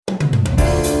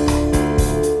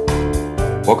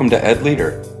Welcome to Ed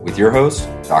Leader with your host,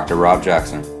 Dr. Rob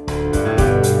Jackson.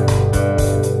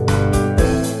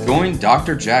 Join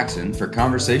Dr. Jackson for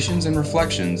conversations and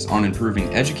reflections on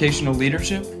improving educational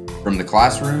leadership from the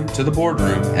classroom to the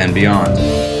boardroom and beyond.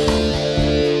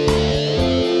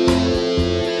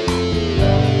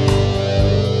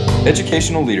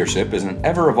 Educational leadership is an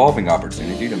ever-evolving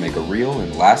opportunity to make a real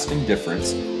and lasting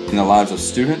difference in the lives of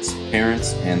students,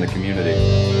 parents, and the community.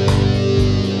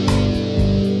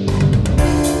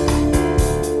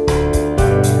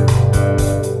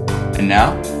 And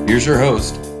now, here's your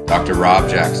host, Dr. Rob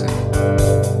Jackson.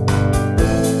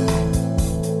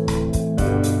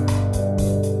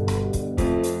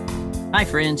 Hi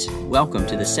friends, welcome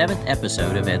to the 7th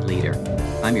episode of Ed Leader.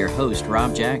 I'm your host,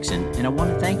 Rob Jackson, and I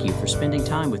want to thank you for spending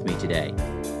time with me today.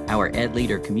 Our Ed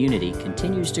Leader community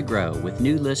continues to grow with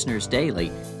new listeners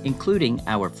daily, including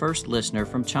our first listener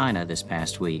from China this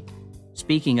past week.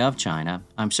 Speaking of China,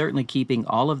 I'm certainly keeping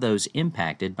all of those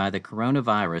impacted by the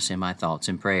coronavirus in my thoughts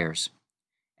and prayers.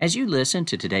 As you listen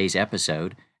to today's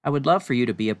episode, I would love for you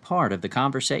to be a part of the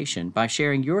conversation by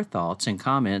sharing your thoughts and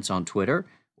comments on Twitter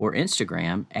or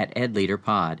Instagram at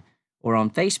EdLeaderPod, or on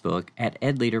Facebook at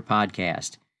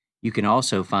EdLeaderPodcast. You can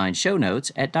also find show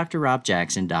notes at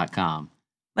drrobjackson.com.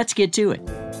 Let's get to it.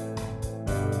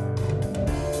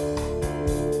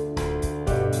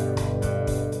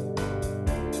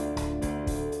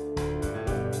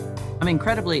 I'm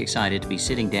incredibly excited to be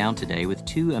sitting down today with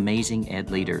two amazing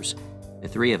Ed leaders. The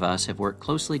three of us have worked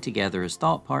closely together as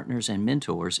thought partners and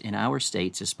mentors in our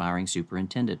state's Aspiring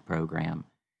Superintendent program.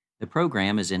 The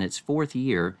program is in its 4th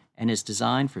year and is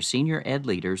designed for senior ed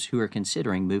leaders who are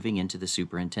considering moving into the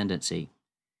superintendency.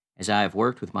 As I have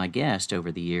worked with my guests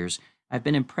over the years, I've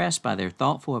been impressed by their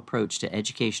thoughtful approach to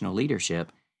educational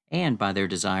leadership and by their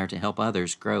desire to help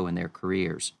others grow in their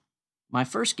careers. My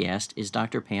first guest is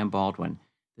Dr. Pam Baldwin,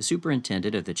 the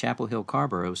superintendent of the Chapel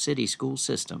Hill-Carrboro City School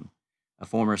System. A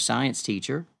former science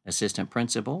teacher, assistant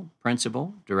principal,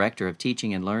 director of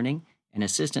teaching and learning, and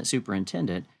assistant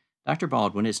superintendent, Dr.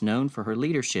 Baldwin is known for her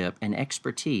leadership and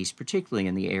expertise, particularly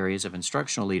in the areas of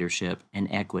instructional leadership and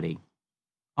equity.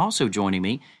 Also joining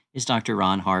me is Dr.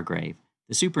 Ron Hargrave,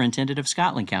 the superintendent of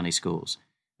Scotland County Schools.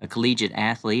 A collegiate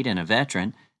athlete and a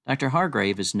veteran, Dr.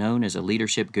 Hargrave is known as a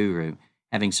leadership guru,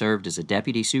 having served as a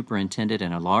deputy superintendent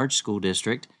in a large school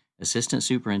district, assistant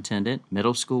superintendent,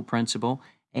 middle school principal,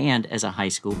 and as a high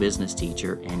school business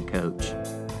teacher and coach.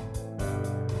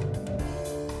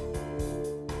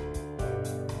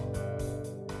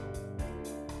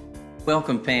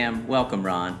 Welcome, Pam. Welcome,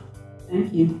 Ron.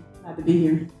 Thank you. Glad to be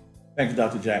here. Thank you,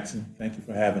 Dr. Jackson. Thank you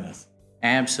for having us.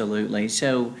 Absolutely.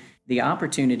 So the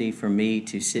opportunity for me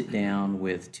to sit down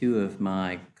with two of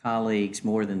my colleagues,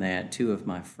 more than that, two of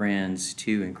my friends,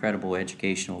 two incredible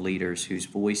educational leaders whose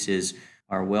voices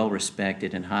are well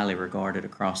respected and highly regarded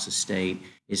across the state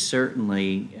is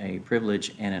certainly a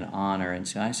privilege and an honor. And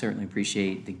so I certainly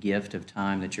appreciate the gift of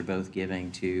time that you're both giving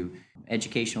to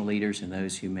educational leaders and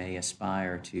those who may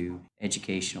aspire to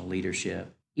educational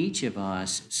leadership. Each of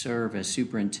us serve as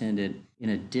superintendent in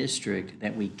a district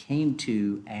that we came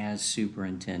to as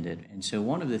superintendent. And so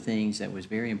one of the things that was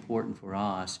very important for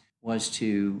us was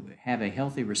to have a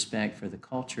healthy respect for the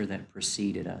culture that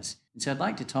preceded us. And so I'd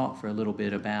like to talk for a little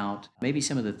bit about maybe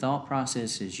some of the thought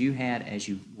processes you had as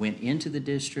you went into the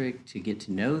district to get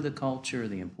to know the culture,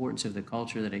 the importance of the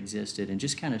culture that existed, and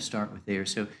just kind of start with there.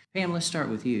 So Pam, let's start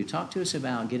with you. Talk to us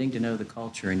about getting to know the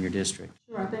culture in your district.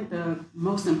 Sure. I think the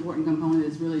most important component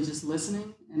is really just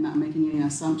listening and not making any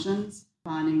assumptions,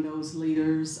 finding those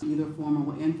leaders, either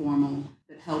formal or informal,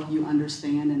 that help you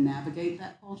understand and navigate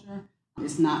that culture.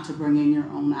 It's not to bring in your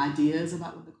own ideas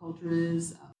about what the culture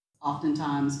is.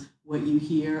 Oftentimes, what you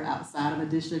hear outside of a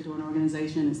district or an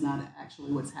organization is not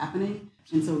actually what's happening.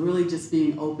 And so really just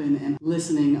being open and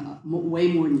listening way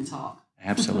more than you talk.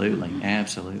 Absolutely.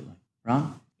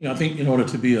 Ron? I think in order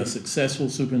to be a successful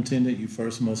superintendent, you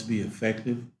first must be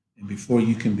effective. And before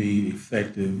you can be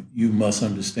effective, you must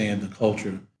understand the culture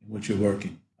in which you're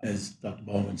working. As Dr.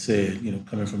 Baldwin said,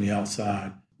 coming from the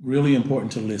outside, really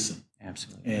important to listen.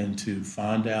 Absolutely. And to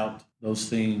find out those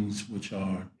things which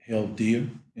are held dear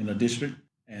in a district,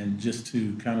 and just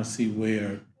to kind of see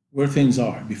where things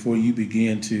are before you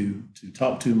begin to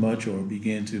talk too much or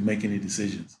begin to make any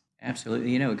decisions.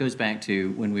 Absolutely. It goes back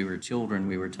to when we were children,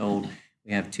 we were told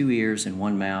we have 2 ears and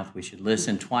 1 mouth. We should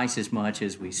listen twice as much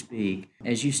as we speak.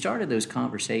 As you started those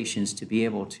conversations to be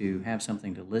able to have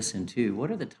something to listen to,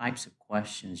 what are the types of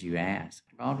questions you ask?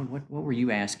 Baldwin, what were you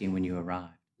asking when you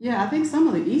arrived? Yeah, I think some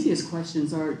of the easiest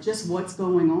questions are just what's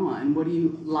going on? What do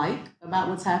you like about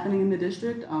what's happening in the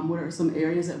district? What are some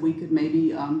areas that we could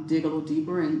maybe dig a little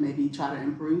deeper and maybe try to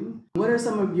improve? What are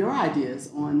some of your ideas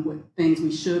on what things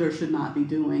we should or should not be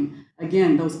doing?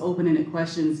 Again, those open-ended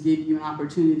questions give you an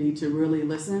opportunity to really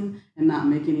listen and not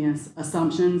make any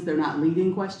assumptions. They're not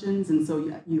leading questions, and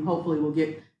so you hopefully will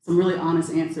get some really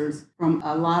honest answers from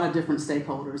a lot of different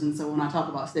stakeholders. And so when I talk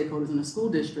about stakeholders in a school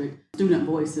district, student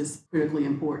voice is critically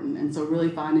important. And so really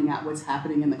finding out what's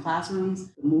happening in the classrooms,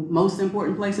 the most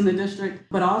important place in the district,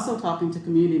 but also talking to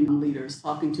community leaders,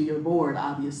 talking to your board,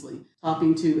 obviously,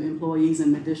 talking to employees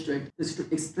in the district is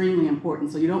extremely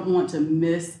important. So you don't want to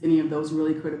miss any of those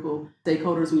really critical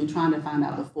stakeholders when you're trying to find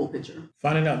out the full picture.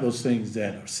 Finding out those things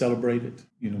that are celebrated,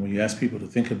 when you ask people to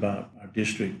think about our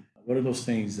district, what are those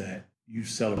things that you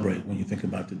celebrate when you think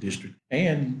about the district?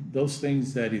 And those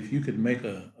things that if you could make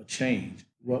a change,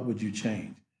 what would you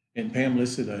change? And Pam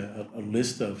listed a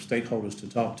list of stakeholders to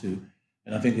talk to.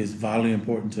 And I think it's vitally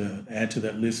important to add to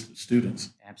that list students.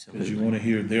 Absolutely. Because you want to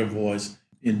hear their voice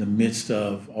in the midst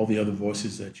of all the other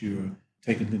voices that you're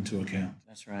taking into account.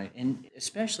 That's right. And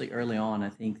especially early on, I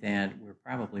think that we're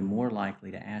probably more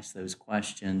likely to ask those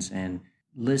questions and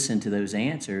listen to those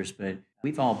answers, but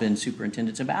we've all been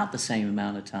superintendents about the same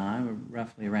amount of time,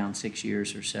 roughly around 6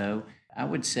 years or so. I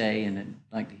would say, and I'd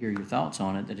like to hear your thoughts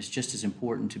on it, that it's just as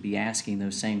important to be asking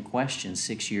those same questions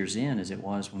 6 years in as it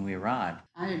was when we arrived.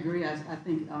 I agree. I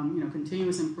think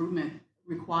continuous improvement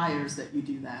requires that you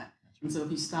do that. And so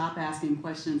if you stop asking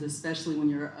questions, especially when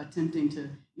you're attempting to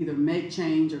either make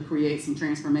change or create some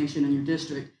transformation in your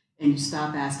district, and you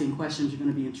stop asking questions, you're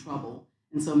going to be in trouble.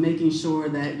 And so making sure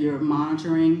that you're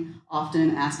monitoring,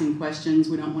 often asking questions.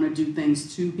 We don't want to do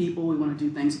things to people. We want to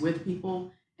do things with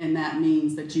people. And that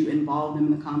means that you involve them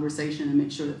in the conversation and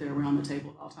make sure that they're around the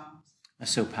table at all times.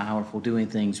 That's so powerful, doing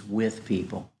things with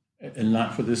people. And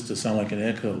not for this to sound like an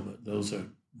echo, but those are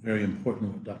very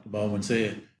important, what Dr. Baldwin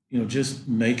said. Just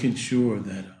making sure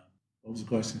that, what was the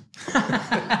question?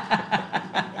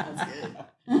 That's good.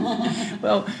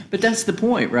 Well, but that's the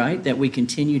point, right? That we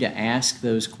continue to ask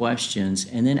those questions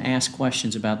and then ask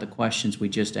questions about the questions we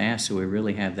just asked so we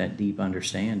really have that deep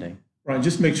understanding. Right.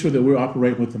 Just make sure that we're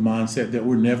operating with the mindset that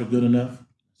we're never good enough.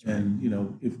 Right.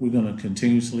 And, if we're going to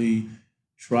continuously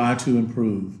try to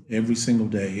improve every single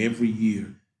day, every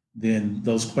year, then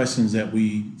those questions that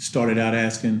we started out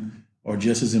asking are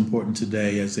just as important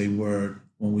today as they were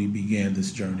when we began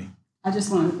this journey. I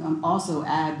just want to also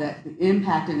add that the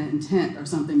impact and intent are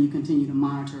something you continue to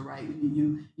monitor, right?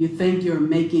 You think you're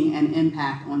making an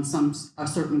impact on a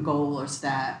certain goal or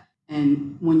stat,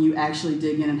 and when you actually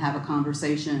dig in and have a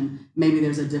conversation, maybe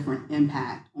there's a different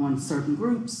impact on certain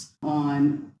groups,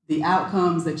 on the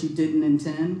outcomes that you didn't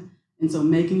intend. And so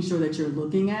making sure that you're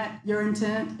looking at your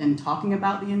intent and talking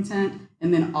about the intent,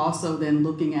 and then also then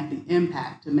looking at the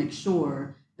impact to make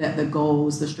sure that the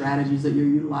goals, the strategies that you're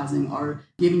utilizing are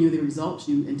giving you the results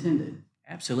you intended.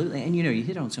 Absolutely. And you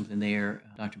hit on something there,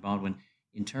 Dr. Baldwin,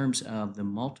 in terms of the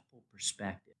multiple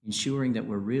perspective, ensuring that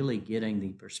we're really getting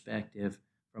the perspective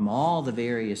from all the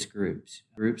various groups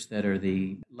that are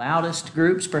the loudest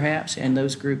groups perhaps, and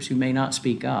those groups who may not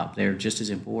speak up. They're just as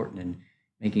important, and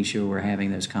making sure we're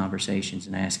having those conversations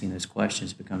and asking those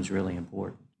questions becomes really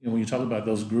important. When you talk about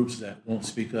those groups that won't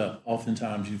speak up,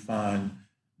 oftentimes you find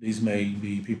these may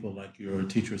be people like your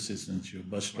teacher assistants, your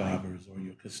bus drivers, or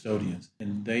your custodians,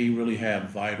 and they really have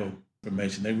vital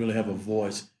information. They really have a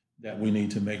voice that we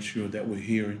need to make sure that we're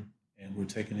hearing and we're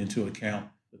taking into account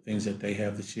the things that they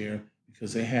have to share,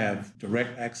 because they have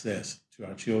direct access to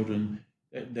our children.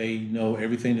 They know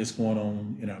everything that's going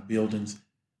on in our buildings,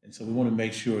 and so we want to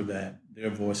make sure that their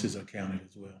voices are counted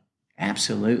as well.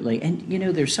 Absolutely. And,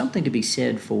 there's something to be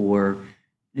said for,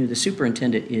 the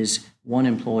superintendent is one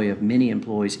employee of many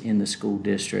employees in the school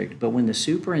district. But when the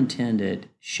superintendent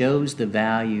shows the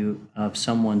value of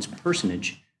someone's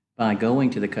personage by going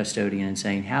to the custodian and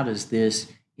saying, how does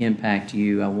this impact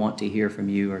you? I want to hear from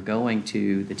you, or going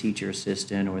to the teacher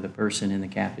assistant or the person in the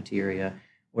cafeteria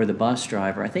or the bus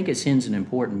driver, I think it sends an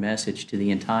important message to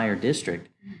the entire district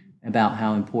about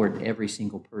how important every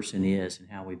single person is and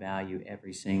how we value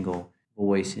every single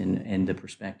voice and the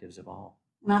perspectives of all.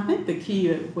 And I think the key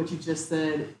to what you just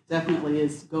said definitely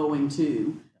is going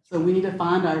to. So we need to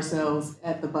find ourselves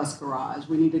at the bus garage.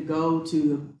 We need to go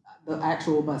to the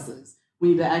actual buses. We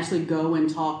need to actually go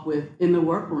and talk in the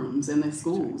workrooms in the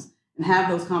schools and have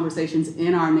those conversations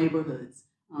in our neighborhoods.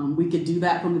 We could do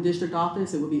that from the district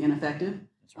office. It would be ineffective.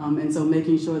 And so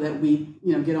making sure that we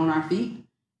get on our feet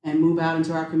and move out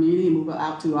into our community and move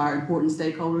out to our important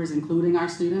stakeholders, including our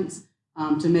students,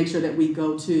 to make sure that we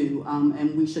go to,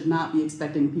 and we should not be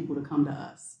expecting people to come to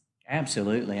us.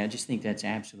 Absolutely. I just think that's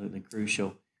absolutely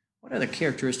crucial. What other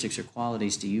characteristics or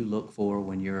qualities do you look for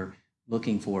when you're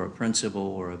looking for a principal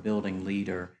or a building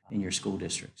leader in your school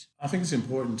districts? I think it's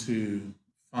important to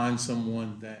find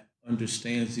someone that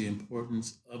understands the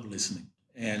importance of listening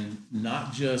and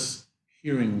not just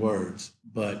hearing words,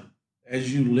 but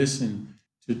as you listen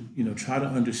to, try to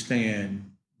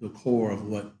understand the core of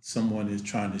what someone is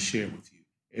trying to share with you.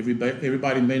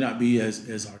 Everybody may not be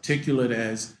as articulate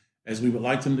as we would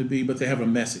like them to be, but they have a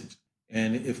message.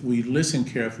 And if we listen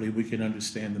carefully, we can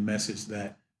understand the message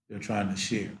that they're trying to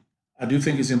share. I do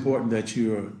think it's important that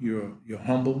you're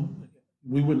humble.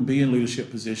 We wouldn't be in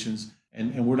leadership positions,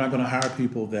 and we're not going to hire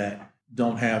people that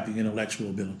don't have the intellectual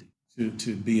ability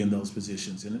to be in those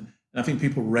positions. And I think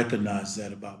people recognize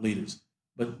that about leaders.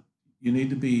 But you need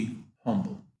to be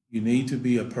humble. You need to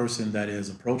be a person that is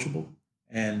approachable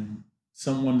and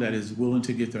someone that is willing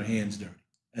to get their hands dirty.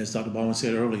 As Dr. Baldwin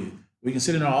said earlier, we can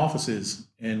sit in our offices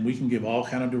and we can give all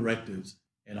kind of directives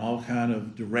and all kind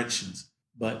of directions,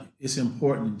 but it's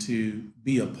important to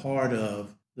be a part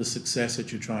of the success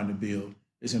that you're trying to build.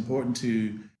 It's important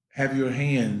to have your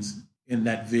hands in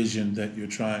that vision that you're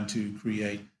trying to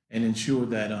create and ensure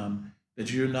that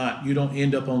that you don't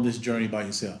end up on this journey by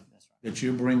yourself. That's right. That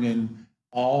you're bringing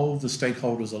all the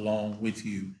stakeholders along with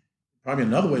you. Probably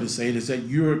another way to say it is that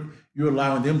you're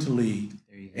allowing them to lead,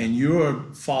 and you're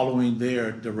following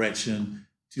their direction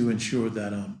to ensure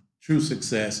that true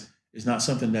success is not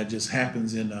something that just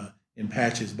happens in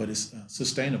patches, but it's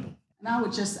sustainable. And I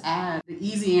would just add, the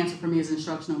easy answer for me is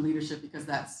instructional leadership because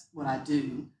that's what I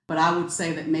do. But I would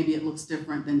say that maybe it looks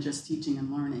different than just teaching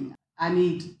and learning. I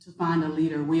need to find a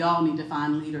leader. We all need to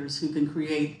find leaders who can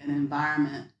create an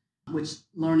environment which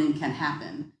learning can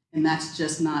happen. And that's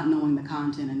just not knowing the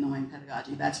content and knowing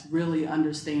pedagogy. That's really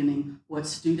understanding what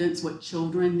students, what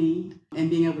children need, and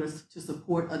being able to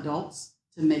support adults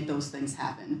to make those things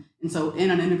happen. And so in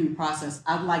an interview process,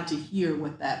 I'd like to hear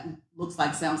what that looks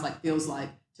like, sounds like, feels like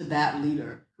to that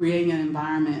leader. Creating an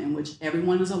environment in which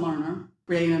everyone is a learner,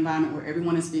 creating an environment where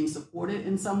everyone is being supported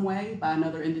in some way by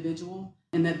another individual,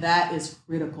 and that is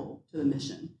critical to the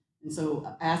mission. And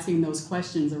so asking those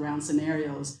questions around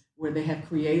scenarios where they have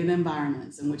created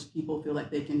environments in which people feel like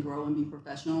they can grow and be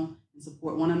professional and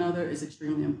support one another is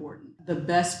extremely important. The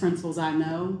best principals I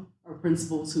know are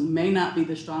principals who may not be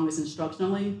the strongest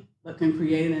instructionally, but can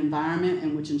create an environment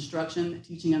in which instruction,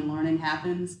 teaching, and learning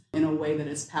happens in a way that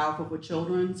is powerful for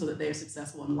children so that they are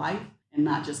successful in life and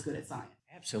not just good at science.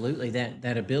 Absolutely.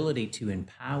 That ability to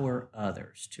empower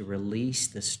others, to release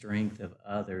the strength of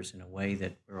others in a way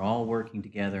that we're all working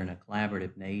together in a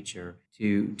collaborative nature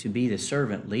to be the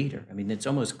servant leader. I mean, it's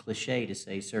almost cliche to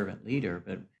say servant leader,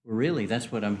 but really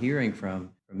that's what I'm hearing from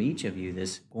each of you,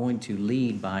 this going to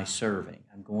lead by serving.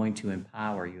 I'm going to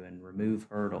empower you and remove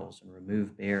hurdles and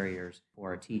remove barriers for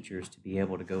our teachers to be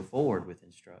able to go forward with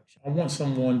instruction. I want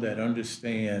someone that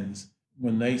understands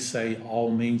when they say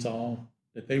all means all,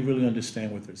 that they really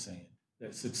understand what they're saying.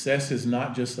 That success is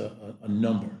not just a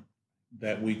number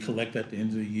that we collect at the end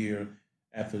of the year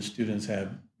after students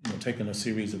have taken a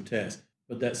series of tests,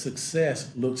 but that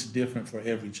success looks different for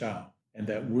every child, and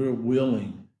that we're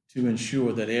willing to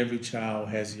ensure that every child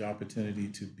has the opportunity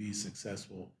to be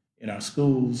successful in our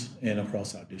schools and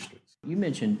across our districts. You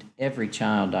mentioned every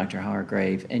child, Dr.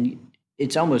 Hargrave, and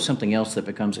it's almost something else that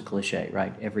becomes a cliche,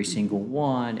 right? Every single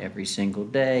one, every single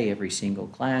day, every single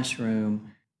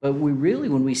classroom. But we really,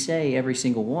 when we say every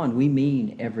single one, we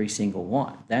mean every single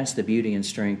one. That's the beauty and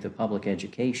strength of public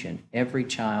education. Every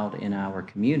child in our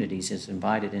communities is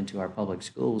invited into our public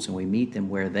schools, and we meet them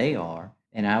where they are.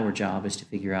 And our job is to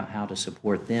figure out how to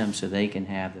support them so they can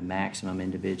have the maximum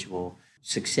individual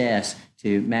success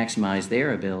to maximize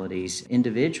their abilities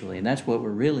individually. And that's what we're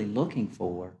really looking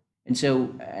for. And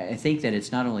so I think that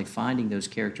it's not only finding those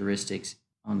characteristics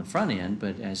on the front end,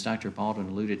 but as Dr. Baldwin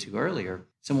alluded to earlier,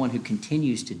 someone who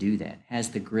continues to do that, has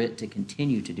the grit to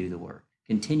continue to do the work,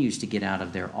 continues to get out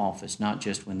of their office, not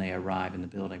just when they arrive in the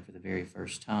building for the very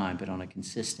first time, but on a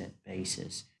consistent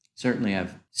basis. Certainly,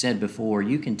 I've said before,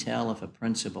 you can tell if a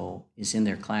principal is in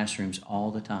their classrooms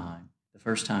all the time, the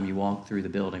first time you walk through the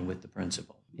building with the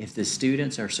principal. If the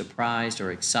students are surprised or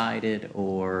excited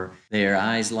or their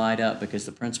eyes light up because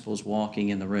the principal's walking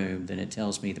in the room, then it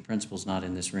tells me the principal's not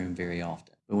in this room very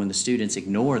often. But when the students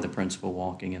ignore the principal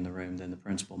walking in the room, then the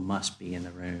principal must be in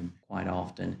the room quite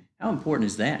often. How important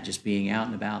is that, just being out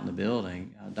and about in the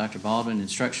building? Dr. Baldwin,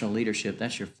 instructional leadership,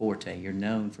 that's your forte. You're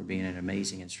known for being an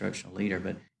amazing instructional leader,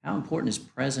 but how important is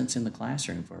presence in the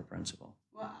classroom for a principal?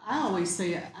 Well, I always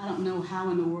say I don't know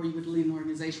how in the world you would lead an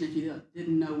organization if you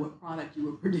didn't know what product you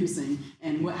were producing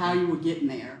and how you were getting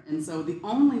there. And so the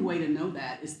only way to know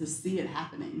that is to see it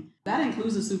happening. That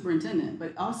includes the superintendent,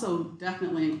 but also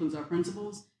definitely includes our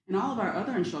principals and all of our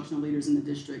other instructional leaders in the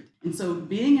district. And so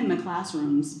being in the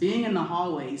classrooms, being in the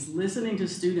hallways, listening to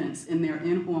students in their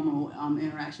informal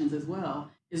interactions as well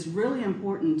is really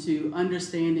important to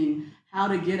understanding how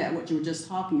to get at what you were just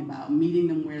talking about, meeting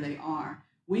them where they are.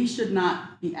 We should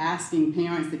not be asking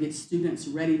parents to get students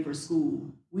ready for school.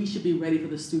 We should be ready for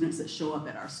the students that show up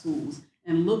at our schools.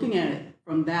 And looking at it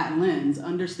from that lens,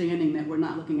 understanding that we're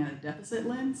not looking at a deficit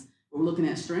lens, we're looking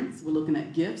at strengths, we're looking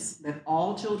at gifts that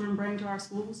all children bring to our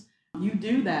schools. You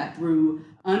do that through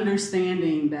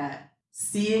understanding that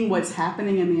seeing what's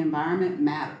happening in the environment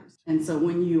matters. And so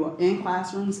when you are in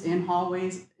classrooms, in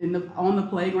hallways, on the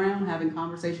playground, having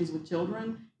conversations with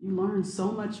children, you learn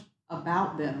so much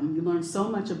about them. You learn so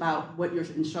much about what your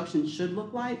instruction should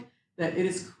look like that it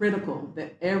is critical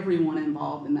that everyone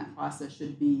involved in that process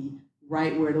should be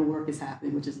right where the work is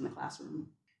happening, which is in the classroom.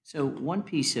 So one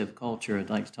piece of culture I'd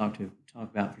like to talk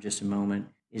about for just a moment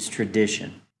is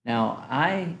tradition. Now,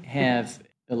 I have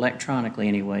electronically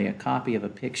anyway a copy of a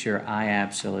picture I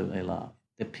absolutely love.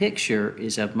 The picture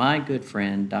is of my good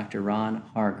friend, Dr. Ron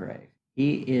Hargrave.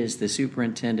 He is the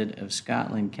superintendent of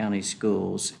Scotland County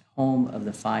Schools, home of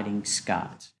the Fighting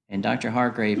Scots. And Dr.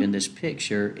 Hargrave in this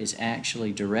picture is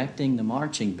actually directing the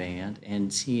marching band,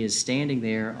 and he is standing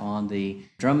there on the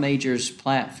drum major's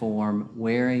platform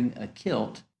wearing a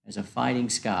kilt as a Fighting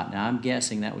Scot. Now, I'm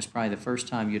guessing that was probably the first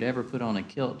time you'd ever put on a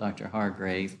kilt, Dr.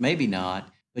 Hargrave. Maybe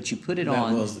not, but you put it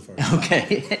on. That was the first time.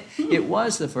 Okay, it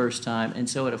was the first time. And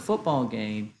so at a football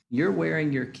game, you're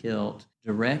wearing your kilt,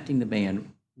 directing the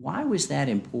band. Why was that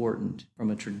important from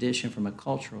a tradition, from a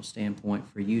cultural standpoint,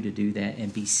 for you to do that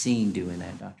and be seen doing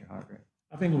that, Dr. Hargrave?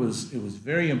 I think it was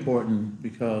very important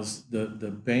because the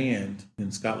band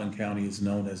in Scotland County is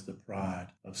known as the pride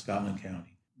of Scotland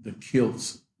County. The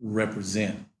kilts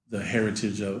represent the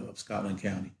heritage of Scotland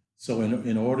County. So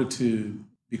in order to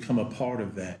become a part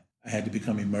of that, I had to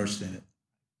become immersed in it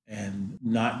and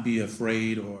not be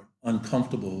afraid or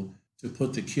uncomfortable to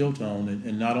put the kilt on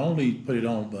and not only put it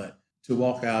on, but to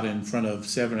walk out in front of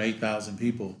 7,000 or 8,000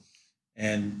 people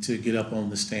and to get up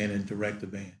on the stand and direct the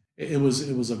band. It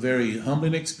was a very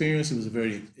humbling experience. It was a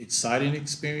very exciting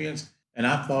experience. And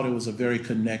I thought it was a very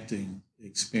connecting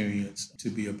experience to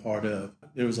be a part of.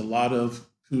 There was a lot of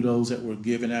kudos that were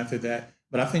given after that,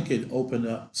 but I think it opened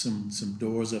up some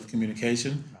doors of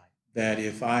communication that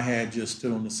if I had just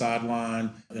stood on the sideline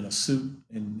in a suit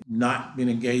and not been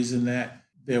engaged in that,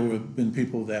 there would have been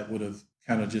people that would have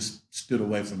kind of just stood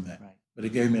away from that. Right. But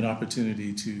it gave me an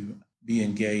opportunity to be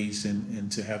engaged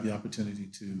and to have the opportunity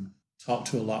to talk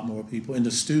to a lot more people. And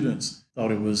the students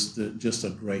thought it was just a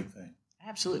great thing.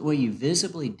 Absolutely. Well, you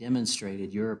visibly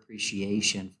demonstrated your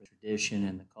appreciation for tradition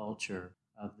and the culture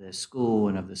of the school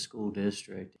and of the school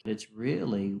district. It's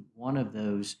really one of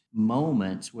those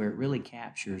moments where it really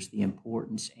captures the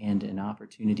importance and an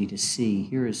opportunity to see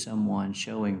here is someone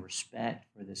showing respect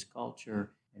for this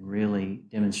culture and really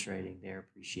demonstrating their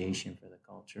appreciation for the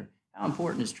culture. How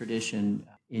important is tradition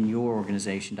in your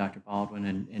organization, Dr. Baldwin,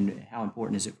 and how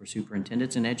important is it for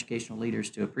superintendents and educational leaders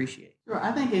to appreciate? Sure.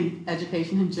 I think in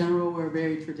education in general, we're a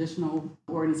very traditional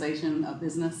organization, a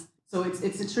business. So it's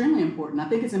extremely important. I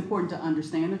think it's important to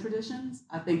understand the traditions.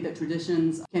 I think that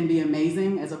traditions can be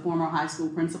amazing. As a former high school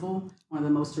principal, one of the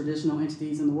most traditional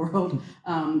entities in the world,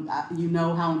 you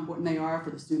know how important they are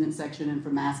for the student section and for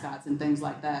mascots and things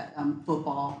like that,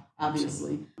 football,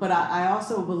 obviously. But I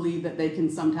also believe that they can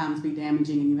sometimes be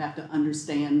damaging, and you have to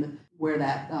understand where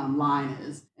that line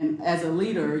is. And as a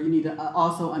leader, you need to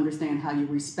also understand how you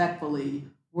respectfully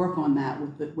work on that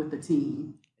with the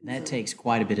team. That takes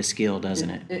quite a bit of skill, doesn't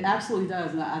it? It absolutely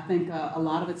does. And I think a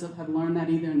lot of us have learned that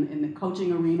either in the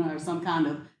coaching arena or some kind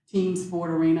of team sport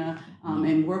arena,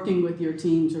 and working with your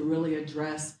team to really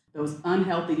address those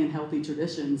unhealthy and healthy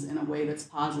traditions in a way that's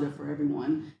positive for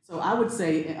everyone. So I would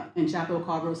say in Chapel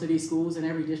Carrboro City Schools and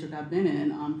every district I've been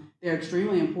in, they're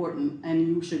extremely important, and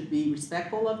you should be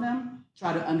respectful of them,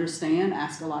 try to understand,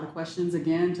 ask a lot of questions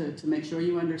again to make sure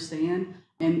you understand,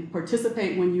 and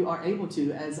participate when you are able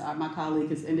to, as my colleague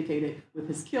has indicated with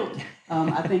his kilt.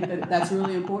 I think that's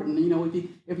really important. You know,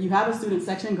 if you have a student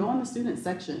section, go in the student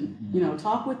section. Mm-hmm. You know,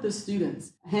 talk with the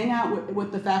students, hang out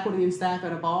with the faculty and staff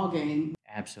at a ball game.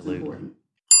 Absolutely.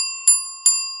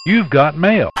 You've got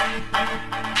mail.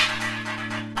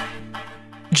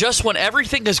 Just when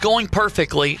everything is going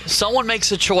perfectly, someone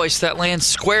makes a choice that lands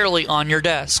squarely on your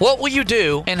desk. What will you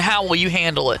do, and how will you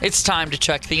handle it? It's time to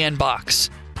check the inbox.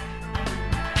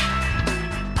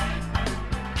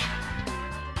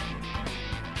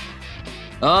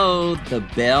 Oh, the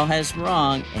bell has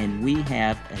rung, and we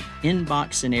have an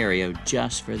inbox scenario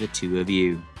just for the two of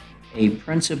you. A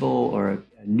principal or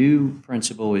a new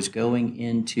principal is going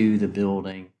into the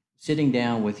building, sitting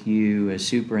down with you as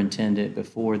superintendent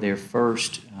before their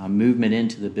first movement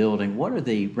into the building. What are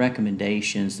the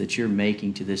recommendations that you're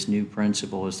making to this new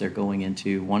principal as they're going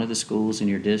into one of the schools in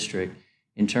your district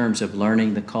in terms of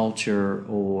learning the culture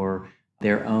or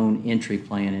their own entry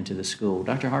plan into the school?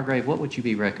 Dr. Hargrave, what would you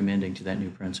be recommending to that new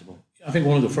principal? I think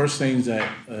one of the first things that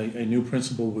a new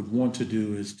principal would want to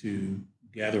do is to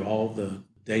gather all the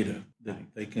data that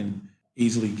they can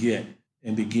easily get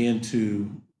and begin to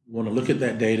want to look at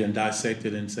that data and dissect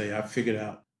it and say, I figured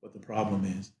out what the problem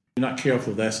is. If you're not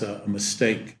careful, that's a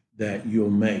mistake that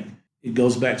you'll make. It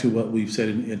goes back to what we've said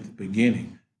at the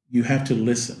beginning. You have to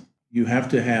listen. You have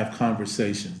to have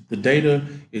conversations. The data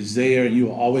is there. You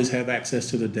will always have access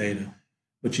to the data,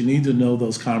 but you need to know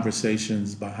those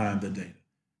conversations behind the data.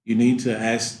 You need to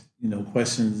ask,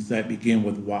 questions that begin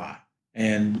with why,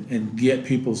 and get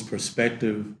people's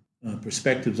perspectives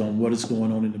on what is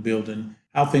going on in the building,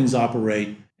 how things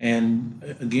operate, and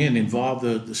again, involve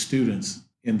the students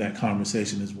in that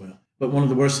conversation as well. But one of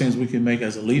the worst things we can make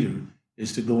as a leader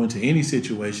is to go into any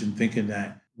situation thinking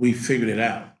that we figured it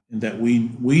out and that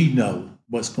we know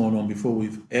what's going on before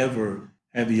we've ever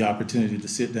had the opportunity to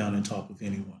sit down and talk with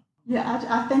anyone. Yeah,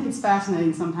 I think it's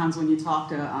fascinating sometimes when you talk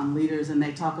to leaders and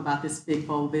they talk about this big,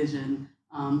 bold vision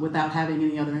without having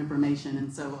any other information.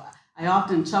 And so I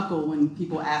often chuckle when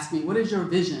people ask me, what is your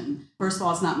vision? First of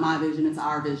all, it's not my vision, it's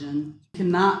our vision. You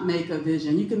cannot make a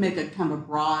vision. You can make a kind of a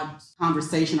broad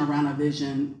conversation around a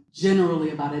vision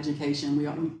generally about education. We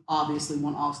obviously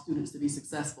want all students to be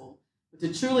successful. But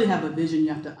to truly have a vision, you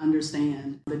have to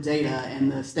understand the data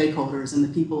and the stakeholders and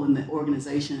the people in the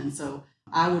organization. And so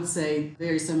I would say,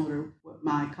 very similar to what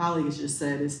my colleague has just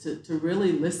said, is to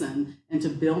really listen and to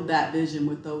build that vision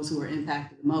with those who are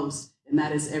impacted the most. And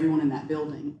that is everyone in that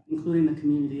building, including the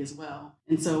community as well.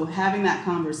 And so having that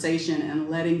conversation and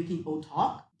letting people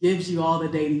talk gives you all the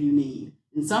data you need.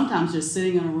 And sometimes just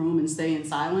sitting in a room and staying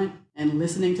silent and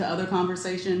listening to other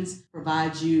conversations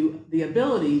provides you the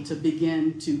ability to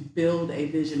begin to build a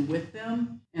vision with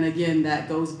them. And again, that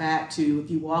goes back to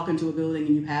if you walk into a building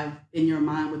and you have in your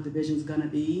mind what the vision's going to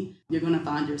be, you're going to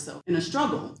find yourself in a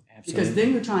struggle. Absolutely. Because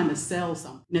then you're trying to sell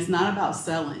something. And it's not about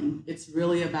selling. It's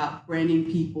really about bringing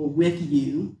people with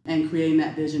you and creating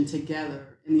that vision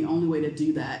together. And the only way to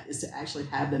do that is to actually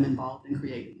have them involved in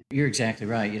creating it. You're exactly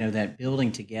right. That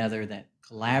building together, that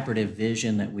collaborative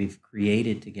vision that we've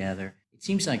created together, it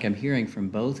seems like I'm hearing from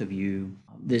both of you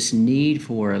this need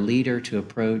for a leader to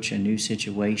approach a new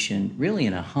situation really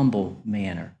in a humble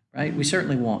manner, right? We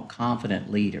certainly want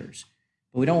confident leaders,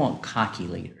 but we don't want cocky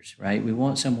leaders, right? We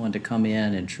want someone to come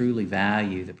in and truly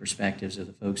value the perspectives of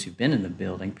the folks who've been in the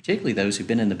building, particularly those who've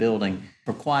been in the building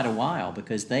for quite a while,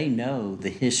 because they know the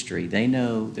history, they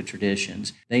know the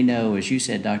traditions, they know, as you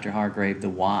said, Dr. Hargrave, the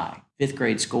why. Fifth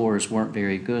grade scores weren't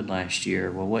very good last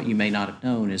year. Well, what you may not have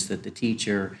known is that the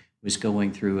teacher was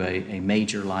going through a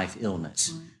major life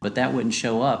illness. But that wouldn't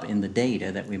show up in the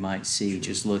data that we might see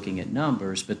just looking at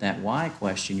numbers. But that why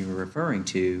question you were referring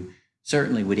to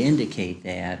certainly would indicate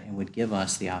that and would give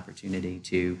us the opportunity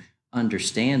to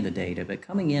understand the data. But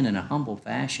coming in a humble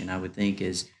fashion, I would think,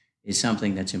 is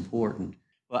something that's important.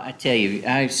 Well, I tell you,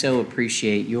 I so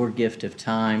appreciate your gift of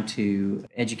time to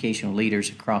educational leaders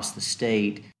across the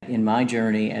state. In my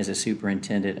journey as a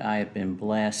superintendent, I have been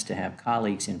blessed to have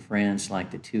colleagues and friends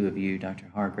like the two of you, Dr.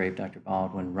 Hargrave, Dr.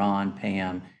 Baldwin, Ron,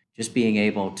 Pam, just being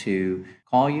able to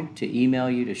call you, to email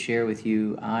you, to share with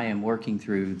you, I am working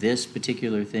through this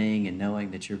particular thing, and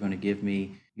knowing that you're going to give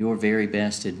me your very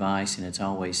best advice, and it's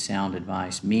always sound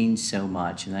advice, means so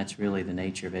much. And that's really the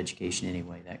nature of education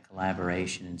anyway, that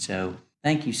collaboration. And so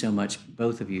thank you so much,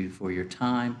 both of you, for your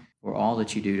time, for all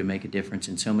that you do to make a difference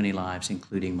in so many lives,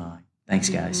 including mine. Thanks,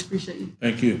 guys. I appreciate you.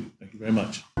 Thank you. Thank you very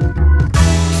much.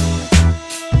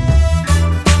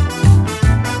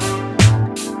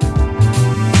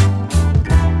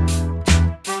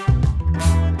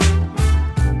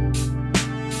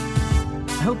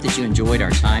 I hope that you enjoyed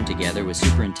our time together with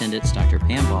Superintendents Dr.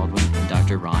 Pam Baldwin and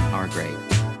Dr. Ron Hargrave.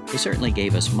 They certainly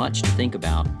gave us much to think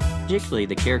about, particularly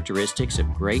the characteristics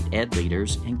of great ed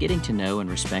leaders and getting to know and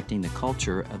respecting the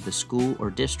culture of the school or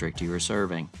district you are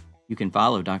serving. You can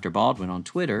follow Dr. Baldwin on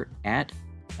Twitter at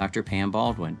Dr. Pam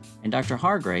Baldwin and Dr.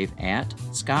 Hargrave at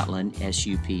Scotland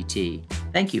SUPT.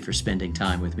 Thank you for spending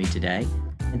time with me today,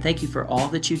 and thank you for all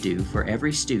that you do for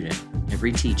every student,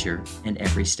 every teacher, and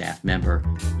every staff member.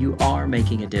 You are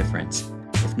making a difference.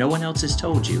 If no one else has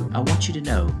told you, I want you to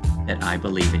know that I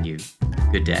believe in you.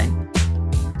 Good day.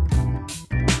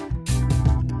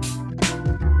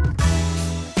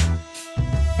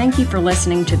 Thank you for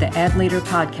listening to the Ed Leader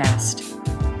Podcast.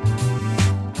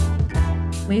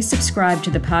 Please subscribe to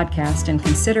the podcast and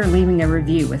consider leaving a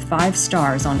review with 5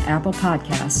 stars on Apple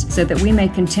Podcasts so that we may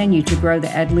continue to grow the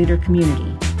Ed Leader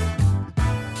community.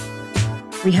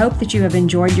 We hope that you have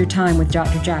enjoyed your time with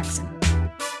Dr. Jackson.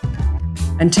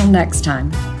 Until next time.